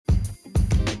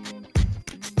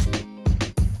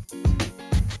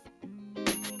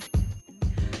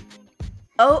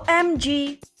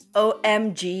OMG,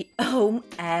 OMG,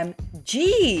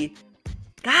 OMG.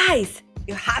 Guys,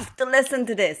 you have to listen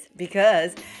to this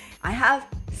because I have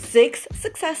 6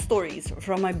 success stories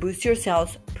from my Boost Your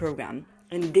Sales program.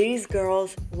 And these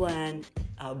girls went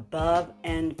above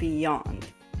and beyond.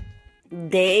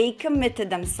 They committed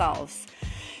themselves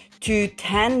to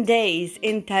 10 days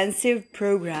intensive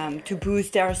program to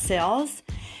boost their sales.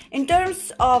 In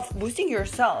terms of boosting your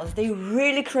sales, they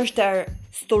really crushed their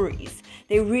stories.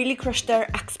 They really crushed their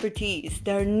expertise,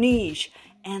 their niche,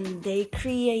 and they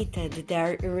created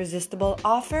their irresistible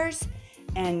offers.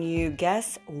 And you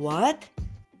guess what?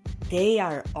 They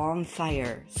are on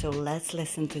fire. So let's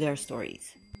listen to their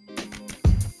stories.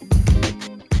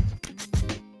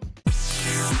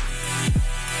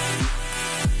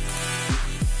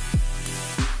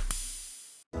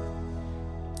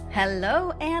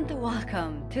 Hello and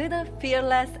welcome to the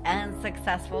Fearless and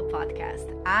Successful podcast.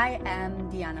 I am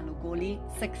Diana Lugoli,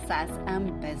 success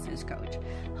and business coach,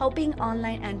 helping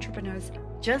online entrepreneurs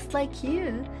just like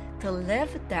you to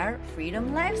live their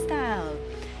freedom lifestyle.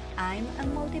 I'm a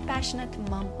multi-passionate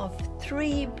mom of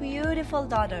 3 beautiful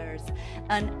daughters,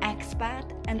 an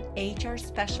expat and HR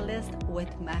specialist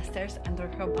with masters under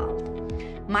her belt.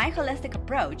 My holistic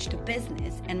approach to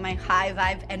business and my high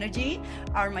vibe energy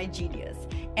are my genius.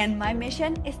 And my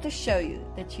mission is to show you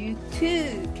that you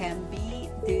too can be,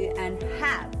 do, and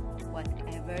have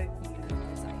whatever you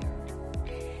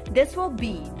desire. This will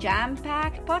be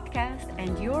jam-packed podcast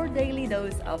and your daily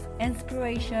dose of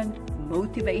inspiration,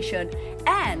 motivation,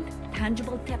 and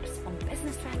tangible tips on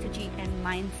business strategy and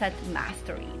mindset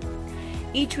mastery.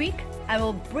 Each week, I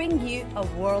will bring you a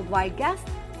worldwide guest,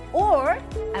 or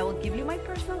I will give you my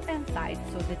personal insights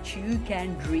so that you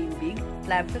can dream big,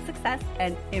 plan for success,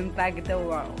 and impact the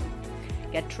world.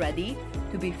 Get ready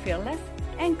to be fearless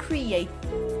and create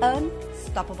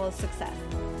unstoppable success.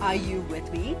 Are you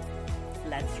with me?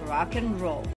 Let's rock and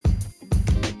roll.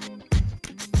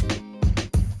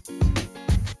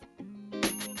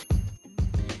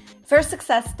 First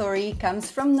success story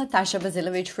comes from Natasha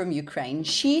Basilevich from Ukraine.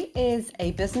 She is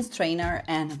a business trainer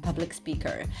and a public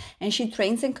speaker, and she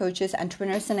trains and coaches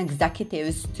entrepreneurs and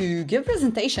executives to give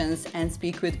presentations and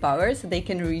speak with power so they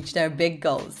can reach their big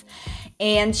goals.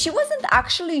 And she wasn't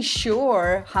actually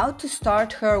sure how to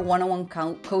start her one-on-one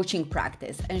coaching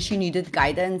practice, and she needed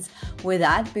guidance with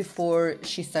that before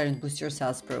she started Boost Your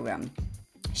Sales program.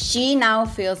 She now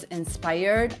feels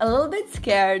inspired, a little bit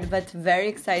scared, but very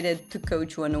excited to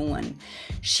coach one-on-one.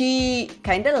 She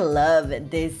kind of loved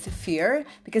this fear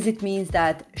because it means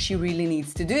that she really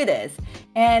needs to do this.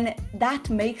 And that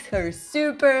makes her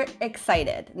super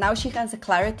excited. Now she has a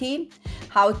clarity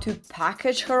how to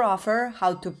package her offer,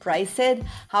 how to price it,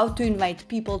 how to invite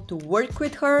people to work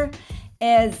with her.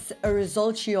 As a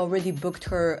result, she already booked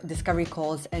her discovery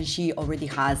calls and she already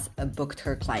has booked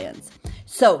her clients.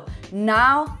 So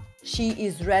now she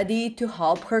is ready to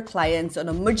help her clients on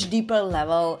a much deeper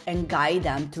level and guide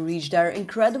them to reach their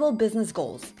incredible business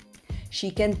goals.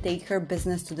 She can take her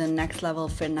business to the next level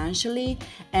financially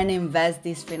and invest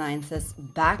these finances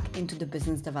back into the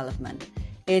business development.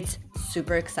 It's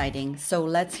super exciting. So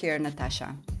let's hear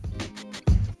Natasha.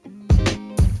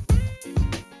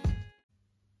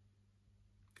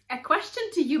 A question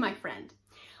to you, my friend.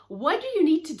 What do you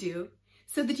need to do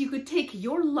so that you could take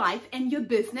your life and your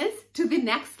business to the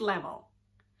next level?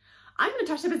 I'm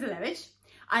Natasha Basilevich.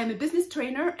 I'm a business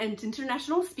trainer and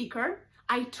international speaker.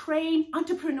 I train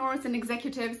entrepreneurs and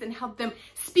executives and help them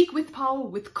speak with power,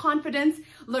 with confidence,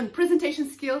 learn presentation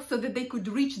skills so that they could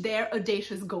reach their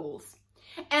audacious goals.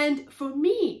 And for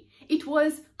me, it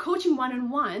was coaching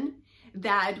one-on-one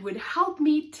that would help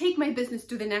me take my business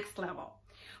to the next level.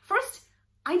 First,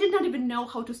 I did not even know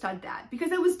how to start that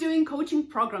because I was doing coaching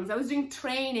programs, I was doing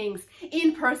trainings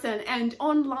in person and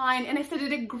online, and I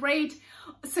started a great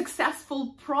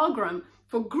successful program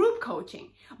for group coaching,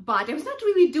 but I was not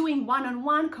really doing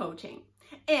one-on-one coaching,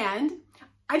 and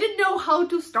I didn't know how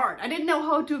to start. I didn't know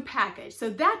how to package.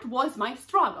 So that was my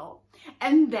struggle.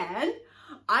 And then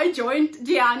I joined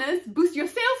Diana's Boost Your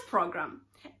Sales program,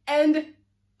 and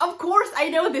of course, I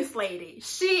know this lady.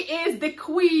 She is the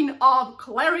queen of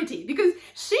clarity because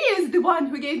she is the one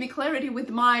who gave me clarity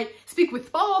with my Speak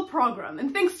with Power program.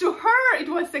 And thanks to her, it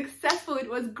was successful. It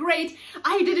was great.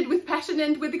 I did it with passion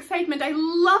and with excitement. I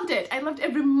loved it. I loved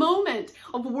every moment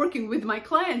of working with my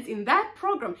clients in that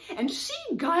program. And she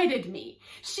guided me.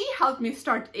 She helped me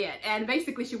start it. And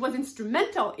basically, she was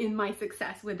instrumental in my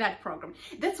success with that program.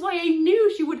 That's why I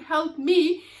knew she would help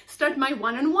me start my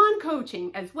one-on-one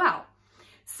coaching as well.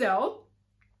 So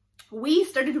we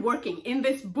started working in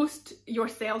this Boost Your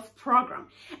Sales program.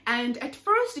 And at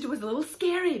first it was a little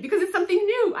scary because it's something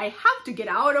new. I have to get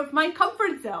out of my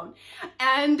comfort zone.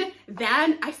 And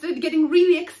then I started getting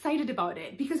really excited about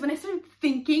it because when I started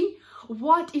thinking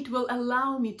what it will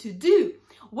allow me to do,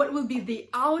 what will be the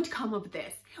outcome of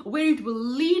this, where it will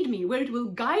lead me, where it will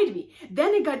guide me,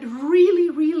 then I got really,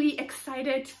 really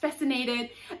excited, fascinated,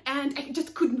 and I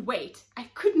just couldn't wait. I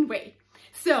couldn't wait.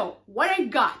 So what I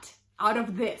got out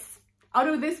of this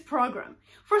program,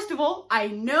 first of all, I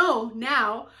know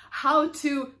now how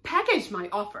to package my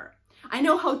offer. I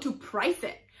know how to price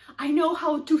it. I know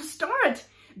how to start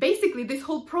basically this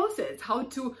whole process, how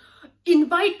to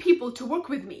invite people to work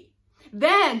with me.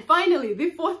 Then finally, the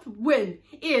fourth win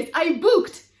is I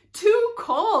booked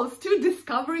 2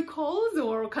 discovery calls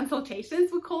or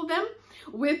consultations, we call them,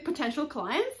 with potential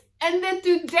clients. And then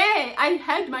today I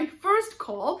had my first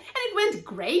call and it went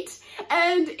great.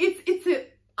 And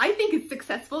I think it's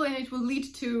successful and it will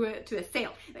lead to a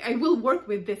sale. I will work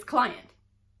with this client.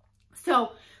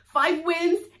 So 5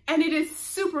 wins and it is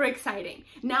super exciting.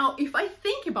 Now, if I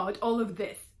think about all of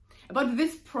this, about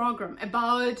this program,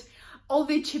 about all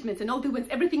the achievements and all the wins,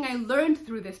 everything I learned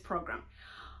through this program,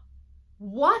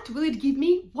 what will it give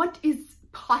me? What is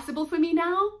possible for me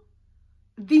now?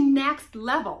 The next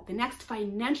level, the next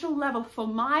financial level for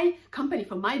my company,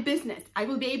 for my business. I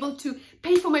will be able to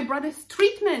pay for my brother's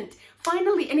treatment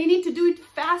finally, and I need to do it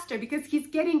faster because it's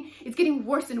getting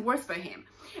worse and worse for him.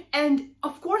 And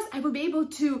of course, I will be able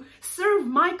to serve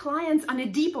my clients on a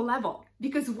deeper level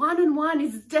because one-on-one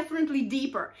is definitely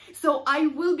deeper. So I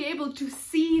will be able to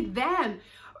see them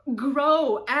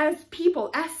grow as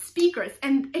people, as speakers,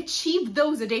 and achieve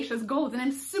those audacious goals. And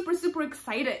I'm super, super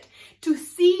excited to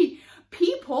see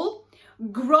people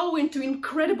grow into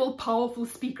incredible, powerful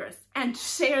speakers and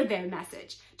share their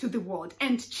message to the world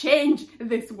and change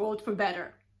this world for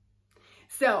better.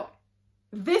 So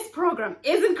this program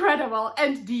is incredible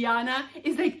and Diana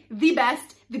is like the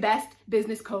best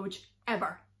business coach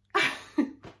ever.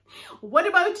 What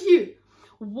about you?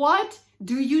 What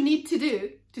do you need to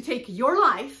do to take your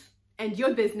life and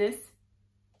your business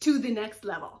to the next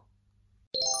level?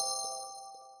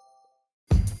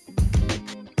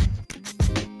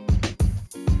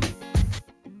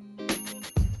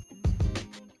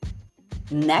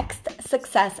 Next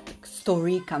success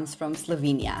story comes from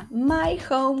Slovenia. My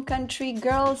home country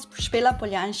girl, Špela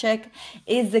Poljanšek,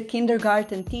 is a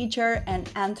kindergarten teacher and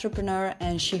entrepreneur,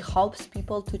 and she helps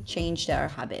people to change their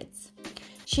habits.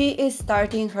 She is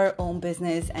starting her own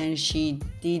business and she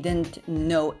didn't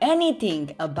know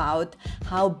anything about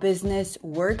how business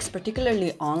works,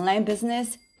 particularly online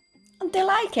business, until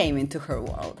I came into her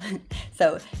world.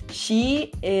 So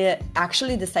she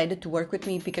actually decided to work with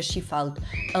me because she felt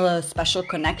a special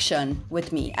connection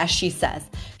with me, as she says.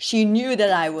 She knew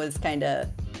that I was kind of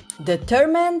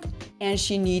determined and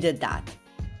she needed that.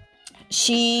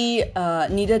 She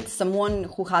needed someone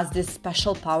who has this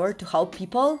special power to help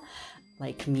people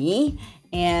like me,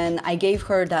 and I gave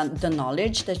her the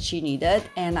knowledge that she needed,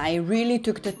 and I really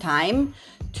took the time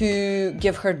to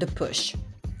give her the push,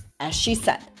 as she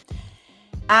said.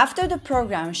 After the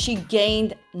program, she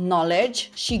gained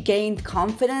knowledge, she gained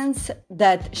confidence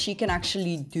that she can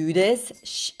actually do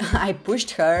this. I pushed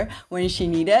her when she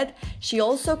needed. She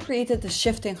also created a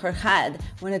shift in her head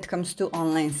when it comes to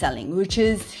online selling, which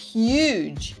is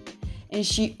huge. And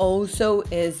she also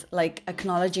is like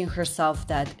acknowledging herself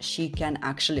that she can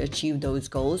actually achieve those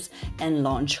goals and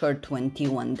launch her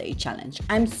 21-day challenge.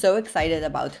 I'm so excited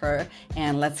about her,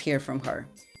 and let's hear from her.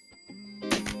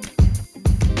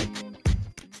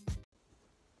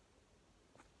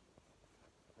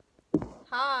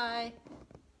 Hi!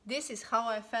 This is how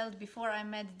I felt before I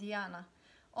met Diana.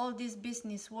 All this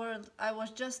business world, I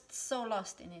was just so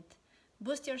lost in it.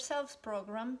 Boost Yourselves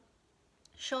program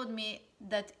showed me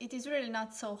that it is really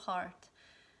not so hard.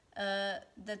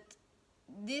 That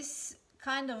this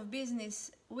kind of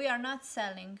business, we are not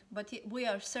selling, but we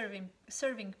are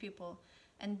serving people.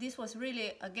 And this was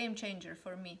really a game changer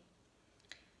for me.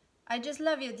 I just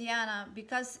love you, Diana,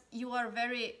 because you are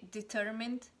very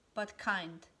determined but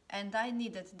kind. And I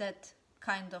needed that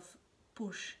kind of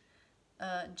push,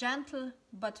 gentle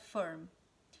but firm.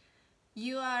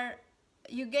 You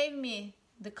gave me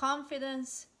the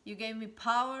confidence, you gave me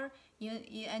power,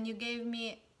 and you gave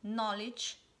me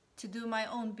knowledge to do my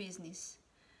own business.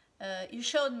 You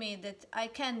showed me that I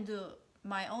can do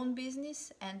my own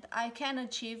business and I can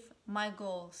achieve my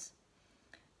goals.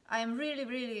 I am really,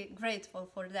 really grateful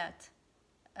for that.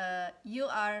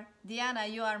 Diana,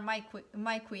 you are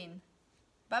my queen.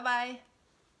 Bye-bye.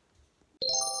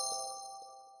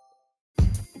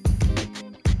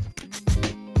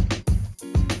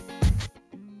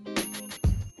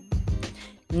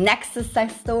 Next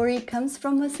success story comes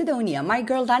from Macedonia. My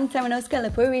girl Danica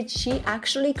Manowska-Lepovic, she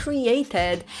actually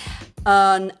created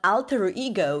an alter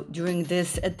ego during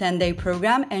this 10-day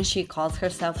program, and she calls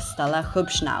herself Stella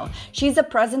Hubsch now. She's a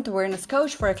present awareness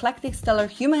coach for eclectic stellar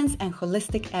humans and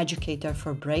holistic educator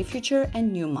for brave future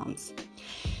and new moms.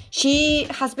 She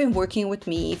has been working with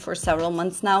me for several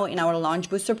months now in our Launch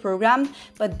Booster program,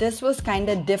 but this was kind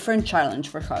of a different challenge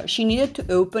for her. She needed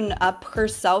to open up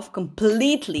herself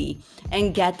completely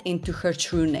and get into her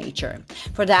true nature.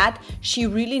 For that, she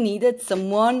really needed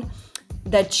someone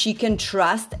that she can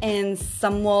trust and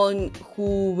someone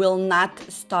who will not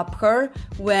stop her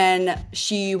when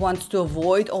she wants to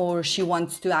avoid or she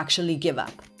wants to actually give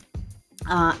up.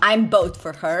 I'm both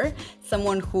for her,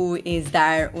 someone who is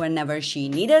there whenever she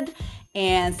needed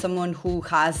and someone who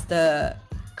has the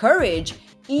courage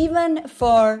even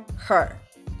for her.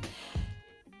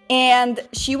 And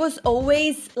she was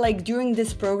always, like, during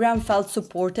this program, felt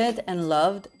supported and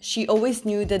loved. She always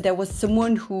knew that there was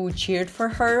someone who cheered for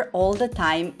her all the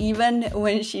time, even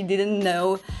when she didn't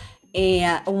know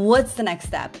what's the next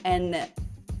step and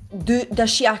does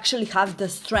she actually have the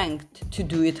strength to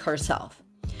do it herself.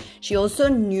 She also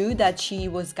knew that she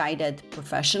was guided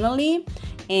professionally,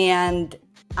 and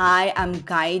I am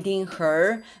guiding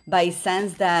her by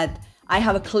sense that I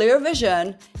have a clear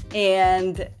vision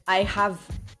and I have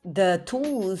the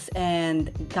tools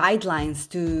and guidelines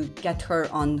to get her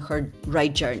on her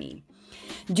right journey.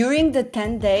 During the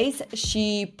 10 days,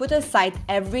 she put aside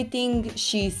everything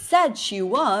she said she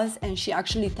was, and she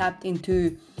actually tapped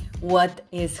into what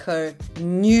is her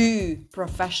new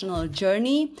professional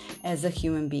journey as a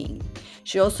human being.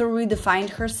 She also redefined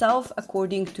herself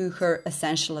according to her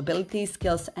essential abilities,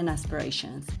 skills, and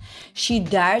aspirations. She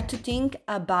dared to think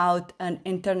about an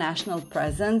international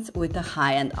presence with a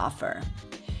high-end offer.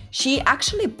 She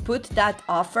actually put that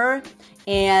offer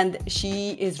and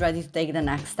she is ready to take the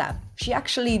next step. She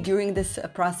actually, during this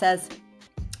process,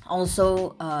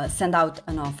 also sent out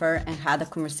an offer and had a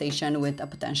conversation with a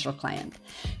potential client.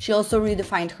 She also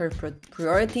redefined her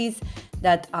priorities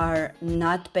that are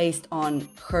not based on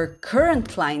her current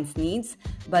client's needs,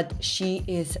 but she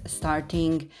is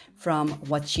starting from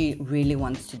what she really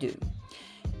wants to do.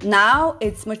 Now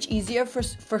it's much easier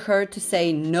for her to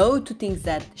say no to things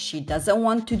that she doesn't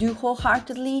want to do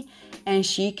wholeheartedly, and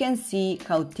she can see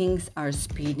how things are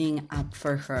speeding up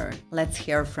for her. Let's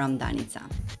hear from Danica.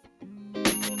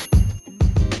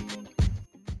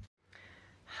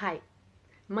 Hi,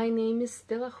 my name is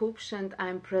Stella Hubsch and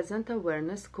I'm present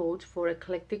awareness coach for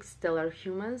eclectic stellar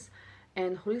humans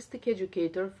and holistic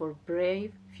educator for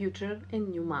brave, future and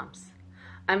new moms.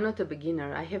 I'm not a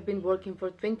beginner. I have been working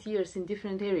for 20 years in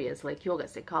different areas like yoga,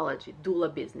 psychology,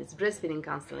 doula business, breastfeeding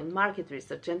counseling, market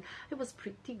research, and I was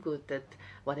pretty good at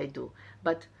what I do.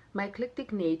 But my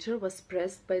eclectic nature was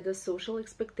pressed by the social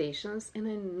expectations and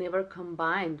I never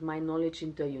combined my knowledge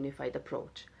into a unified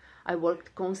approach. I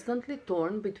worked constantly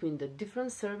torn between the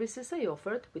different services I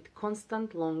offered with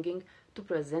constant longing to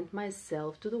present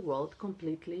myself to the world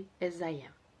completely as I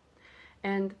am.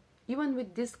 And even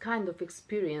with this kind of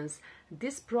experience,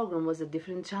 this program was a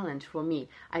different challenge for me.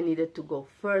 I needed to go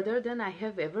further than I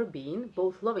have ever been,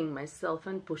 both loving myself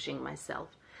and pushing myself.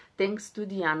 Thanks to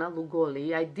Diana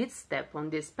Lugoli, I did step on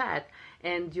this path,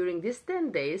 and during these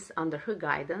 10 days, under her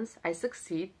guidance, I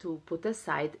succeed to put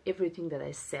aside everything that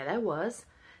I said I was,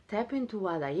 tap into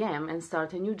what I am, and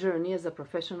start a new journey as a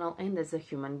professional and as a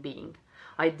human being.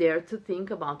 I dared to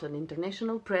think about an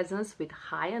international presence with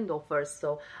high-end offers,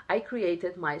 so I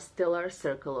created my stellar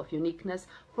circle of uniqueness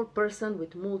for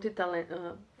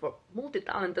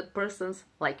multi-talented persons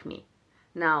like me.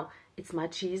 Now, it's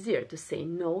much easier to say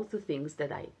no to things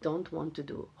that I don't want to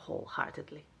do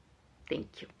wholeheartedly.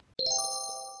 Thank you.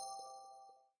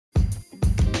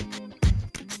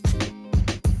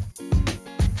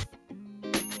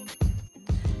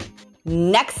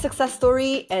 Next success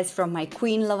story is from my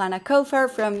queen, Lovana Kofer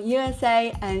from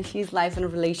USA, and she's life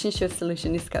and relationship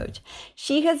solutionist coach.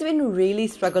 She has been really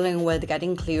struggling with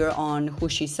getting clear on who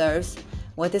she serves,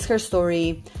 what is her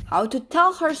story, how to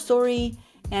tell her story,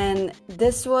 and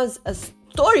this was a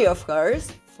story of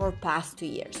hers for past 2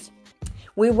 years.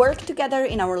 We worked together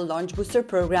in our Launch Booster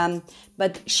program,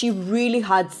 but she really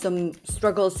had some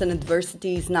struggles and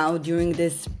adversities now during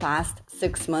this past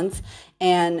 6 months,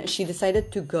 and she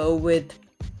decided to go with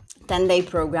 10-day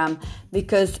program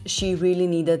because she really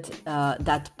needed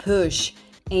that push,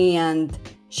 and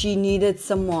she needed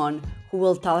someone who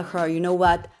will tell her, you know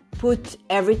what, put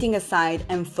everything aside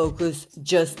and focus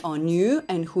just on you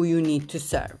and who you need to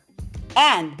serve.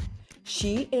 And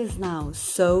she is now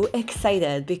so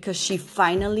excited because she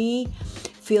finally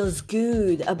feels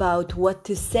good about what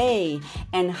to say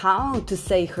and how to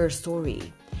say her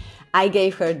story. I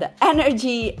gave her the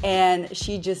energy and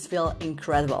she just felt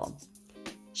incredible.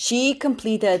 She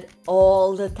completed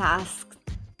all the tasks,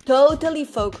 totally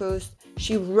focused.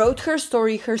 She wrote her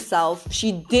story herself.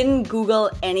 She didn't Google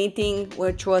anything,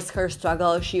 which was her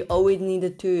struggle. She always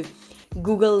needed to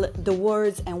Google the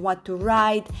words and what to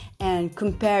write and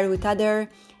compare with other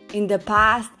in the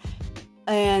past.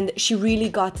 And she really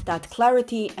got that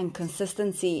clarity and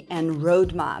consistency and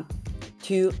roadmap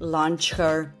to launch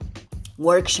her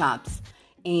workshops,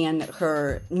 and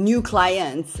her new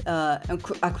clients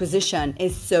acquisition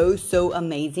is so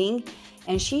amazing,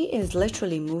 and she is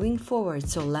literally moving forward.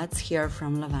 So let's hear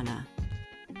from Lavana.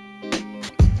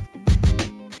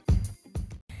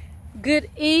 Good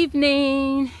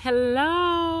evening.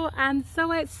 Hello. I'm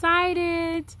so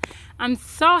excited. I'm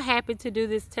so happy to do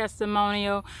this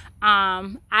testimonial.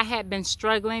 I had been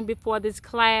struggling before this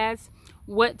class.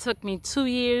 What took me 2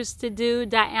 years to do,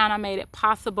 Diana made it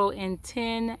possible in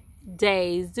 10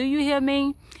 days. Do you hear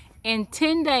me? In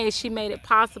 10 days, she made it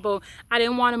possible. I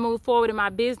didn't want to move forward in my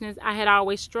business. I had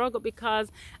always struggled because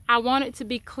I wanted to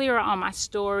be clearer on my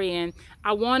story, and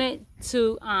I wanted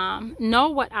to know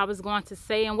what I was going to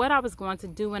say and what I was going to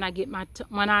do when I get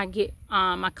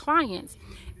my clients.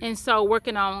 And so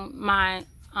working on my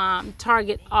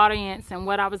target audience and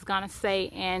what I was going to say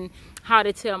and how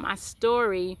to tell my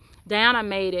story, Diana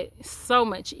made it so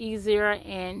much easier,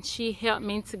 and she helped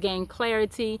me to gain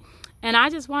clarity. And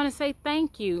I just want to say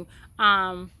thank you.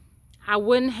 I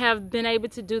wouldn't have been able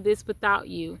to do this without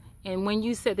you. And when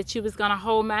you said that you was going to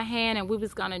hold my hand and we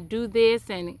was going to do this,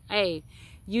 and hey,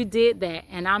 you did that.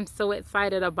 And I'm so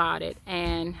excited about it.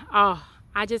 And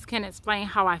I just can't explain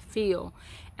how I feel.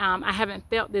 I haven't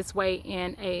felt this way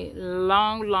in a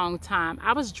long time.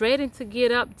 I was dreading to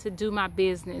get up to do my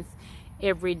business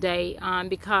every day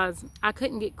because I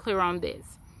couldn't get clear on this.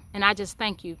 And I just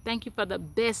thank you. Thank you for the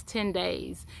best 10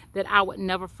 days that I would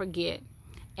never forget.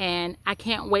 And I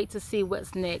can't wait to see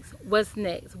what's next. What's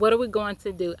next? What are we going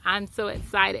to do? I'm so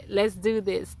excited. Let's do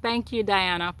this. Thank you,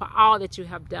 Diana, for all that you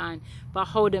have done, for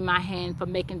holding my hand, for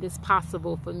making this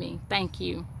possible for me. Thank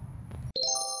you.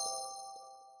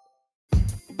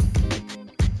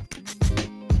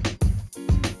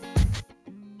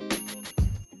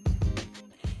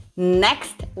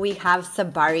 Next, we have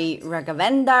Sabari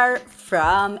Raghavendra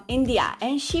from India,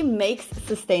 and she makes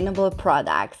sustainable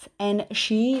products, and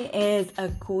she is a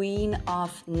queen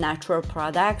of natural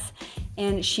products,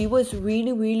 and she was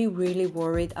really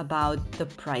worried about the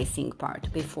pricing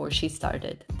part before she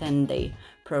started 10-day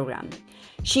program.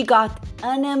 She got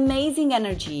an amazing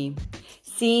energy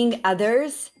seeing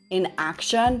others in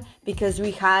action because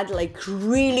we had like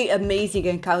really amazing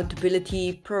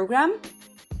accountability program.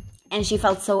 And she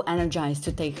felt so energized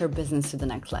to take her business to the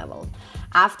next level.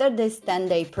 After this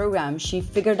 10-day program, she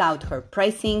figured out her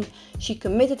pricing, she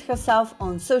committed herself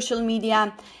on social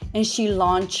media, and she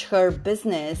launched her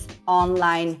business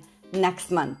online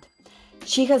next month.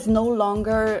 She is no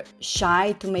longer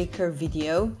shy to make her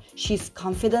video. She's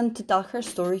confident to tell her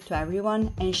story to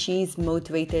everyone, and she's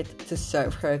motivated to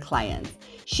serve her clients.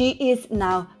 She is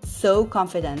now so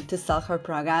confident to sell her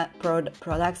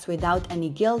products without any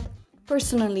guilt,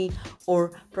 personally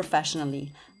or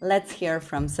professionally. Let's hear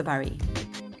from Sabari.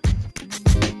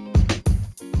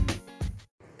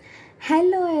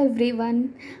 Hello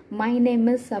everyone, my name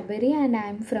is Sabari and I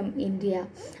am from India.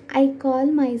 I call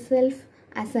myself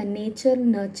as a nature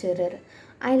nurturer.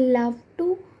 I love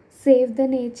to save the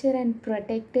nature and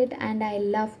protect it, and I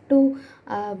love to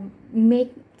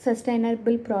make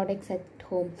sustainable products at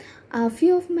home. A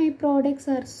few of my products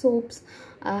are soaps,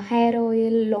 hair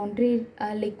oil, laundry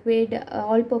liquid,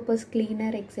 all-purpose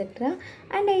cleaner, etc.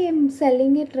 And I am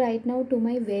selling it right now to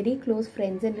my very close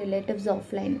friends and relatives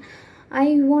offline.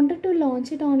 I wanted to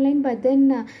launch it online, but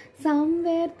then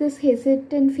somewhere this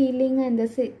hesitant feeling and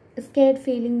the scared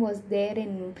feeling was there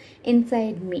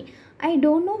inside me. I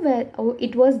don't know where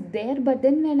it was there, but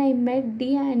then when I met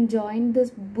Dia and joined this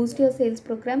Boost Your Sales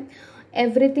program,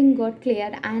 everything got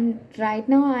cleared, and right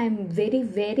now I am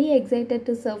very excited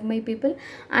to serve my people.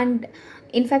 And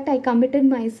in fact, I committed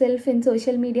myself in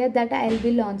social media that I'll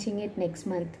be launching it next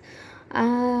month.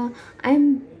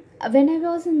 When I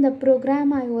was in the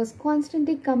program, I was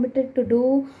constantly committed to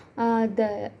do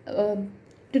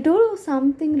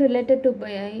something related to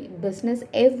my business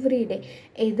every day.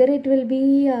 Either it will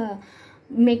be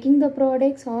making the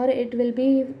products, or it will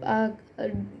be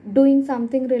doing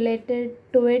something related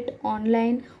to it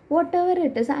online. Whatever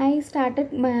it is, I started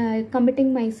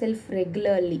committing myself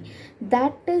regularly.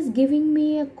 That is giving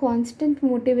me a constant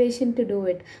motivation to do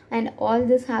it. And all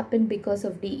this happened because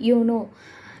of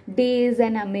Dee is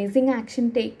an amazing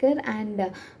action taker,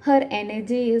 and her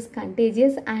energy is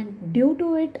contagious, and due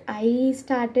to it I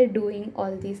started doing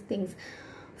all these things.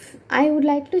 I would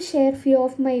like to share few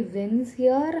of my wins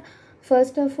here.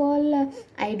 First of all,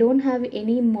 I don't have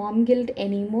any mom guilt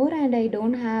anymore, and I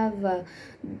don't have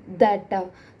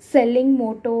that selling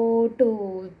motto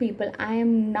to people. I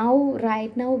am now,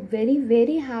 right now, very,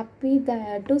 very happy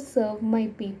to serve my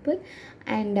people,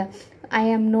 and I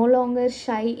am no longer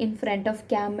shy in front of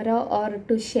camera or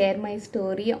to share my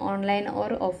story online or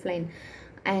offline.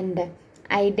 And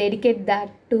I dedicate that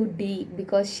to Dee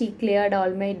because she cleared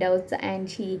all my doubts and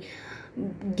she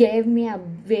gave me a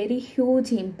very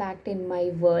huge impact in my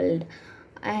world.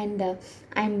 And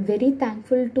I'm very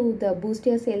thankful to the Boost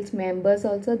Your Sales members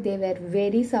also. They were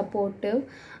very supportive,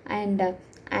 and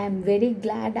I'm very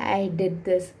glad I did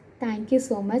this. Thank you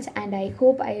so much, and I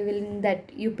hope I will win that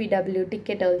UPW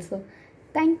ticket also.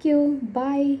 Thank you.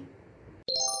 Bye.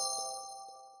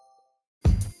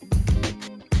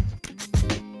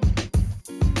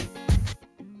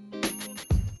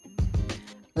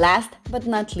 Last but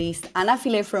not least, Ana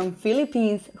File from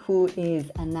Philippines, who is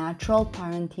a natural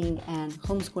parenting and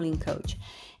homeschooling coach.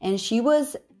 And she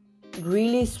was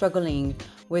really struggling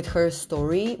with her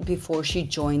story before she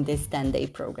joined this 10-day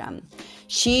program.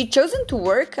 She chosen to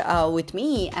work with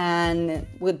me and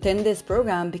within this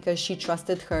program because she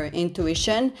trusted her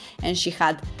intuition and she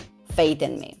had faith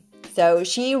in me. So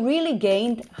she really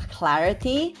gained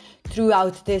clarity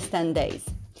throughout these 10 days.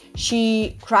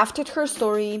 She crafted her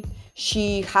story.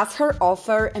 She has her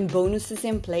offer and bonuses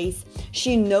in place.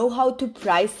 She knows how to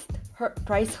price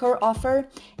her offer,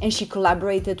 and she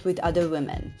collaborated with other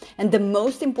women. And the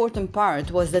most important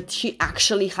part was that she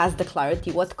actually has the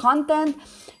clarity what content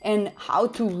and how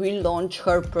to relaunch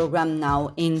her program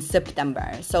now in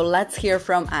September. So let's hear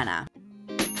from Ana.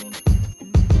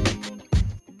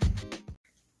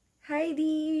 Hi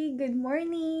Dee, good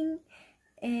morning.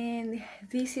 And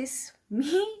this is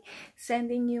me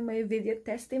sending you my video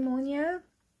testimonial.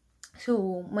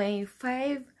 So my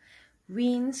 5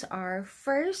 wins are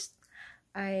first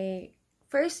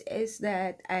is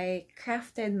that I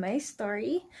crafted my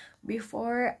story.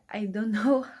 Before, I don't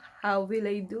know how will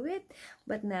I do it,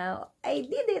 but now I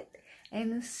did it.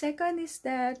 And second is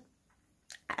that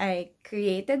I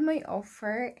created my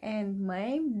offer and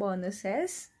my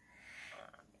bonuses.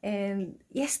 And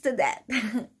yes to that.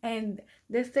 And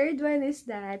the third one is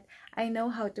that I know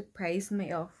how to price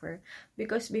my offer,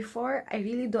 because before I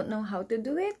really don't know how to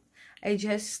do it. I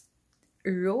just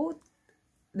wrote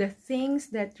the things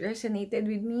that resonated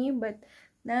with me, but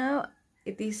now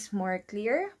it is more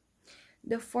clear.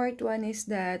 The fourth one is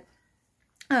that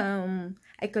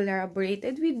I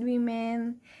collaborated with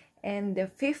women, and the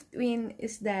fifth win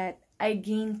is that I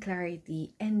gained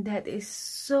clarity, and that is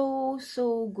so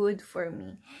good for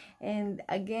me. And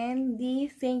again, Dee,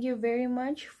 thank you very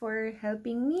much for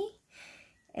helping me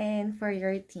and for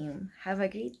your team. Have a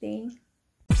great day.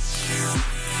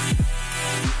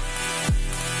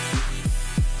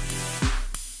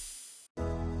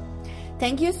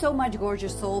 Thank you so much,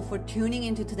 gorgeous soul, for tuning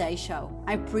into today's show.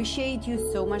 I appreciate you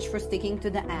so much for sticking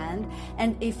to the end.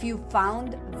 And if you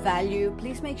found value,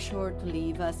 please make sure to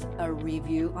leave us a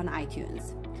review on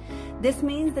iTunes. This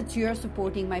means that you are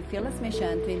supporting my fearless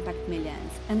mission to impact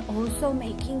millions, and also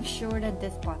making sure that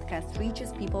this podcast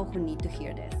reaches people who need to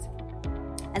hear this.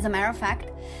 As a matter of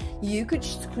fact, you could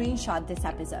screenshot this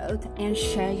episode and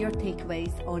share your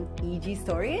takeaways on EG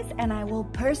Stories, and I will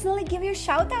personally give you a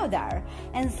shout out there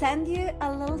and send you a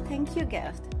little thank you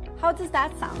gift. How does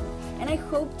that sound? And I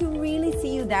hope to really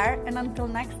see you there. And until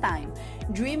next time,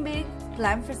 dream big,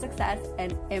 plan for success,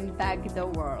 and impact the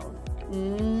world.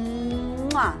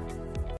 Mwah!